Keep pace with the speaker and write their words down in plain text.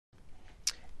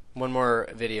One more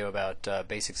video about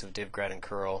basics of div-grad and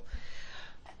curl.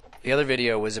 The other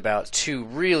video was about two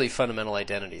really fundamental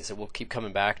identities that we'll keep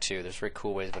coming back to. There's very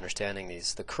cool ways of understanding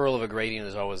these. The curl of a gradient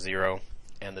is always 0,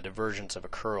 and the divergence of a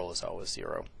curl is always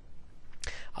 0.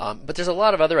 But there's a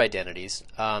lot of other identities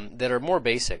that are more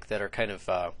basic, that are kind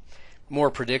of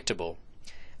more predictable.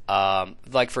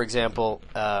 Like, for example,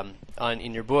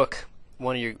 in your book,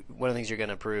 one of the things you're going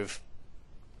to prove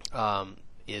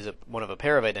is one of a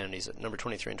pair of identities at number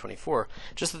 23 and 24,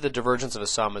 just that the divergence of a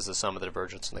sum is the sum of the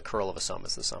divergence, and the curl of a sum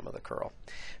is the sum of the curl.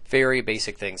 Very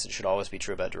basic things that should always be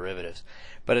true about derivatives.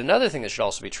 But another thing that should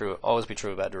also always be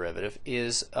true about derivative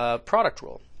is product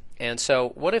rule. And so,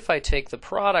 what if I take the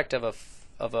product of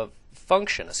a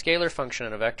function, a scalar function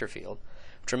in a vector field,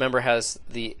 which remember has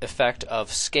the effect of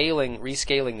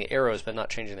rescaling the arrows but not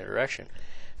changing their direction.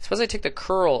 Suppose I take the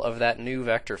curl of that new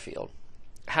vector field.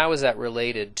 How is that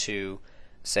related to,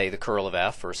 say, the curl of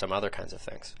f or some other kinds of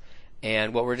things?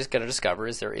 And what we're just going to discover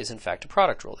is there is in fact a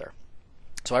product rule there.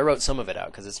 So I wrote some of it out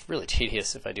because it's really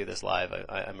tedious if I do this live,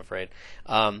 I'm afraid.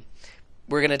 We're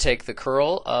going to take the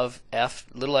curl of f,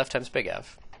 little f times big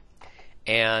F,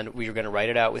 and we're going to write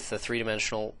it out with the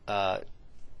three-dimensional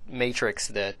matrix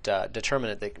that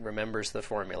determinant that remembers the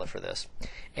formula for this.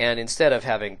 And instead of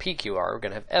having PQR, we're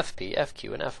going to have FP,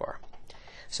 FQ, and FR.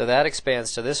 So that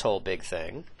expands to this whole big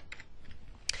thing.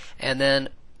 And then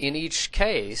in each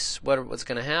case, what's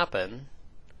going to happen,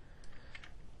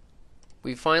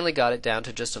 we finally got it down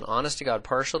to just an honest-to-God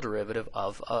partial derivative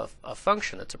of a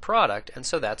function. It's a product, and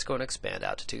so that's going to expand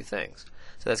out to two things.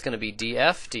 So that's going to be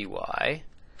df dy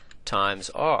times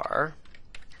r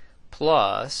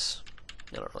plus,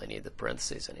 I don't really need the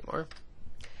parentheses anymore,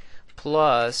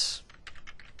 plus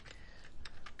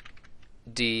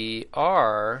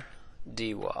dr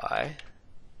dy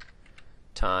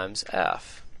times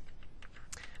f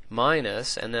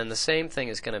minus, and then the same thing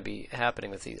is going to be happening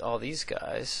with all these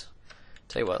guys.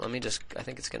 Tell you what, I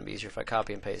think it's going to be easier if I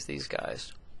copy and paste these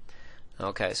guys.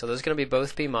 Okay, so those are going to be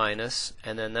both b minus,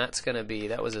 and then that's going to be,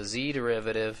 that was a z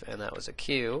derivative and that was a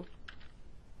q.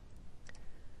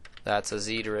 That's a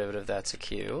z derivative, that's a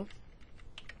q.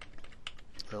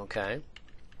 Okay.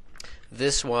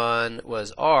 This one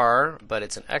was r, but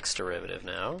it's an x derivative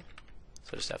now.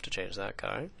 So I just have to change that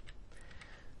guy.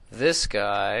 This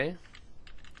guy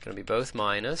going to be both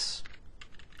minus.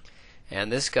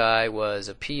 And this guy was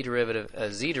a p derivative,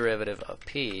 a z derivative of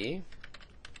p.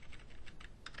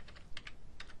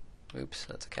 Oops,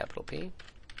 that's a capital P.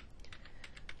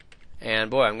 And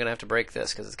boy, I'm going to have to break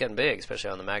this because it's getting big,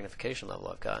 especially on the magnification level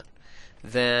I've got.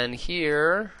 Then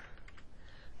here,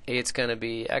 it's going to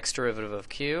be x derivative of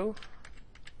q.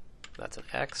 That's an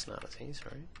x, not a z,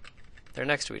 sorry. They're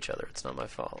next to each other. It's not my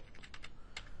fault.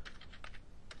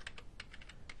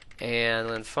 And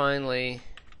then finally,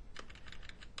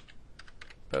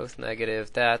 both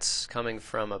negative. That's coming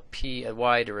from a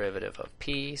y derivative of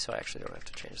p, so I actually don't have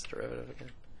to change the derivative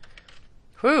again.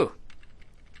 Whew!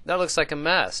 That looks like a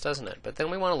mess, doesn't it? But then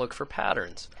we want to look for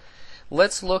patterns.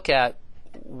 Let's look at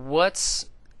what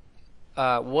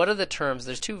are the terms.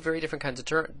 There's two very different kinds of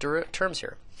terms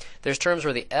here. There's terms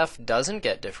where the f doesn't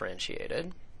get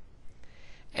differentiated,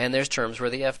 and there's terms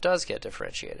where the f does get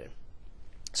differentiated.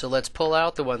 So let's pull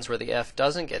out the ones where the f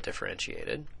doesn't get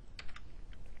differentiated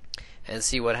and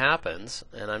see what happens.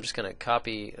 And I'm just going to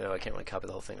copy, I can't really copy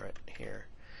the whole thing right here.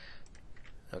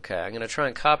 Okay, I'm going to try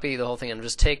and copy the whole thing and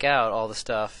just take out all the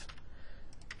stuff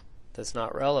that's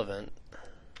not relevant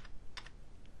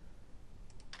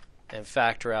and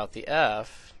factor out the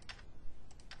f.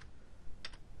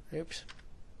 Oops.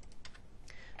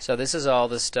 So this is all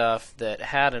the stuff that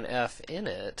had an f in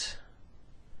it,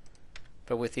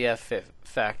 but with the f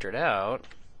factored out.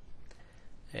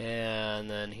 And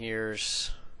then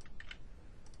here's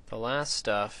the last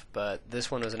stuff, but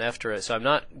this one was an f derivative. So I'm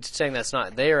not saying that's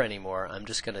not there anymore. I'm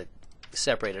just going to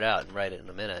separate it out and write it in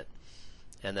a minute.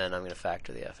 And then I'm going to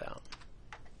factor the f out.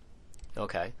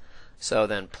 Okay. So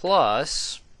then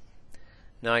plus,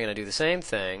 now I'm going to do the same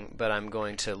thing, but I'm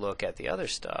going to look at the other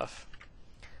stuff.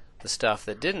 The stuff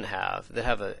that didn't have, that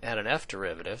had an f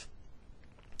derivative.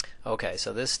 Okay,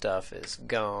 so this stuff is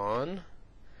gone.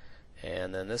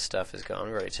 And then this stuff is gone.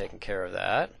 We've already taken care of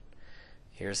that.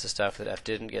 Here's the stuff that f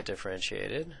didn't get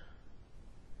differentiated.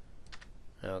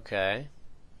 Okay.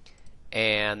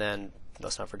 And then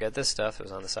let's not forget this stuff that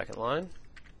was on the second line.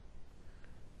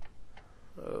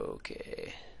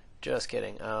 Okay. Just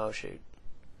kidding. Oh, shoot.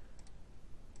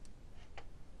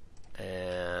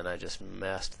 And I just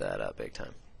messed that up big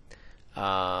time.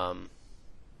 Alrighty.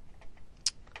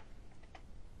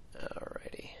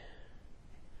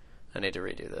 I need to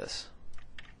redo this.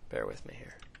 Bear with me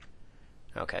here.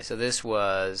 Okay, so this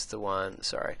was the one,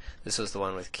 sorry, this was the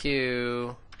one with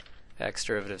q, x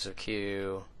derivatives of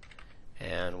q,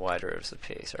 and y derivatives of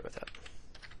p. Sorry about that.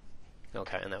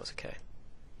 Okay, and that was a k.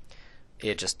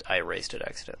 I erased it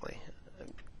accidentally.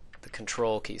 The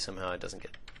control key somehow it doesn't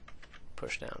get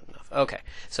pushed down enough. Okay,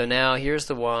 so now here's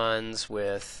the ones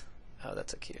with, oh,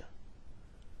 that's a q.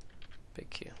 Big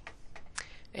Q.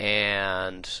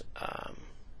 And,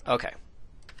 okay.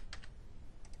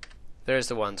 There's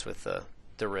the ones with the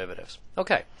derivatives.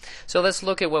 Okay, so let's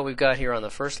look at what we've got here on the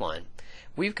first line.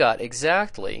 We've got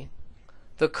exactly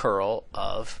the curl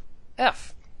of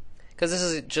f. Because this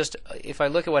is just, if I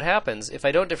look at what happens, if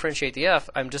I don't differentiate the f,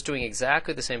 I'm just doing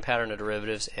exactly the same pattern of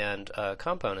derivatives and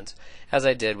components as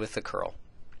I did with the curl.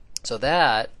 So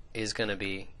that is going to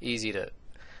be easy to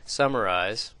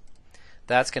summarize.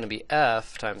 That's going to be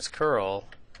f times curl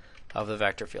of the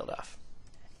vector field f.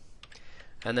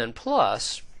 And then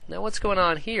plus, now what's going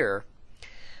on here?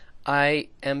 I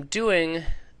am doing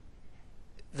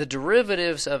the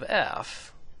derivatives of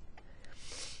f,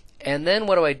 and then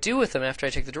what do I do with them after I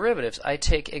take the derivatives? I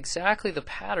take exactly the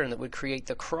pattern that would create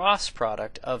the cross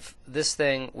product of this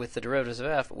thing with the derivatives of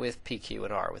f with p, q,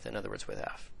 and r, in other words with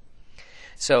f.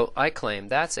 So I claim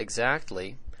that's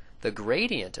exactly the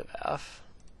gradient of f.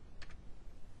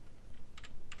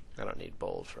 I don't need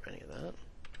bold for any of that.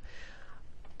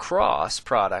 Cross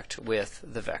product with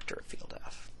the vector field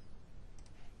f.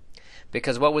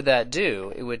 Because what would that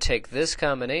do? It would take this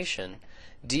combination,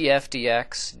 df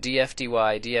dx, df dy,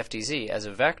 df dz, as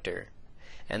a vector,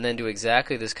 and then do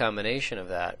exactly this combination of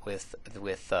that with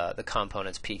the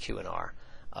components p, q, and r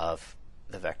of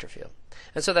the vector field.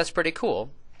 And so that's pretty cool.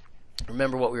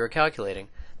 Remember what we were calculating.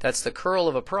 That's the curl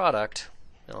of a product,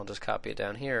 and I'll just copy it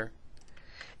down here.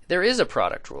 There is a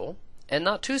product rule, and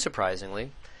not too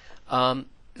surprisingly,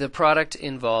 the product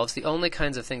involves the only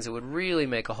kinds of things that would really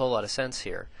make a whole lot of sense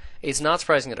here. It's not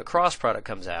surprising that a cross product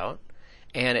comes out,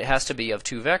 and it has to be of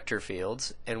two vector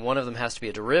fields, and one of them has to be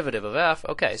a derivative of f.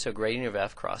 Okay, so gradient of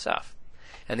f cross f.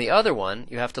 And the other one,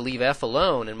 you have to leave f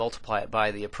alone and multiply it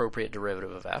by the appropriate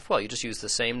derivative of f. Well, you just use the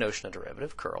same notion of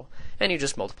derivative, curl, and you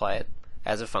just multiply it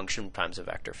as a function times a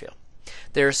vector field.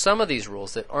 There are some of these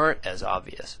rules that aren't as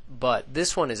obvious, but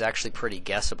this one is actually pretty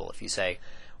guessable. If you say,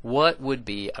 what would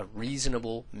be a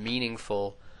reasonable,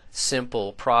 meaningful,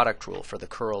 simple product rule for the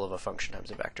curl of a function times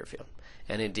a vector field?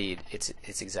 And indeed, it's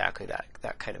exactly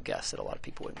that kind of guess that a lot of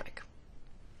people would make.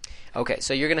 Okay,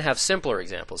 so you're going to have simpler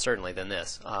examples, certainly, than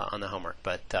this on the homework,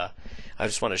 but I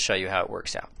just want to show you how it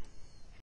works out.